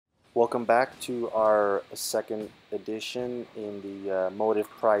Welcome back to our second edition in the Motiv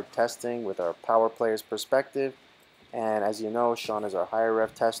Pride testing with our power players perspective. And as you know, Sean is our higher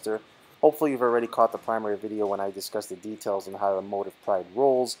rev tester. Hopefully you've already caught the primary video when I discussed the details on how the Motiv Pride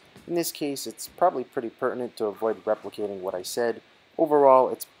rolls. In this case, it's probably pretty pertinent to avoid replicating what I said. Overall,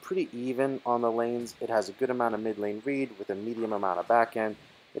 it's pretty even on the lanes. It has a good amount of mid-lane read with a medium amount of back-end.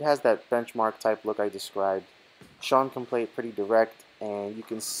 It has that benchmark type look I described. Sean can play it pretty direct, and you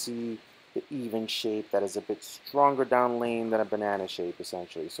can see the even shape that is a bit stronger down lane than a banana shape,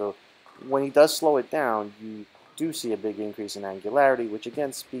 essentially. So when he does slow it down, you do see a big increase in angularity, which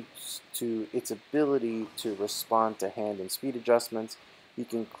again speaks to its ability to respond to hand and speed adjustments. You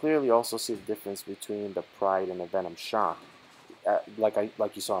can clearly also see the difference between the Pride and the Venom Shock. Like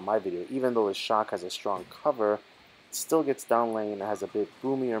you saw in my video, even though the Shock has a strong cover, it still gets down lane and has a bit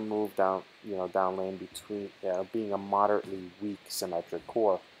boomier move down lane between being a moderately weak symmetric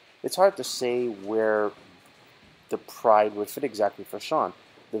core. It's hard to say where the Pride would fit exactly for Sean.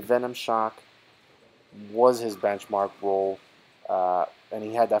 The Venom Shock was his benchmark role, and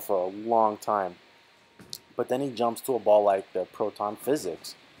he had that for a long time. But then he jumps to a ball like the Proton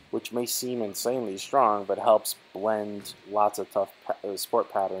Physics, which may seem insanely strong, but helps blend lots of tough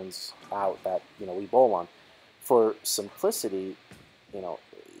sport patterns out that we bowl on. For simplicity, you know,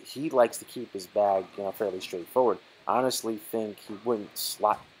 he likes to keep his bag fairly straightforward. I honestly think he wouldn't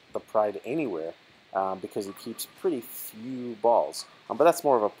slot the Pride anywhere because he keeps pretty few balls. But that's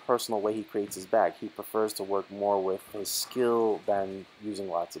more of a personal way he creates his bag. He prefers to work more with his skill than using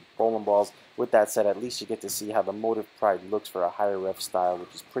lots of bowling balls. With that said, at least you get to see how the Motiv Pride looks for a higher ref style,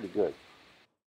 which is pretty good.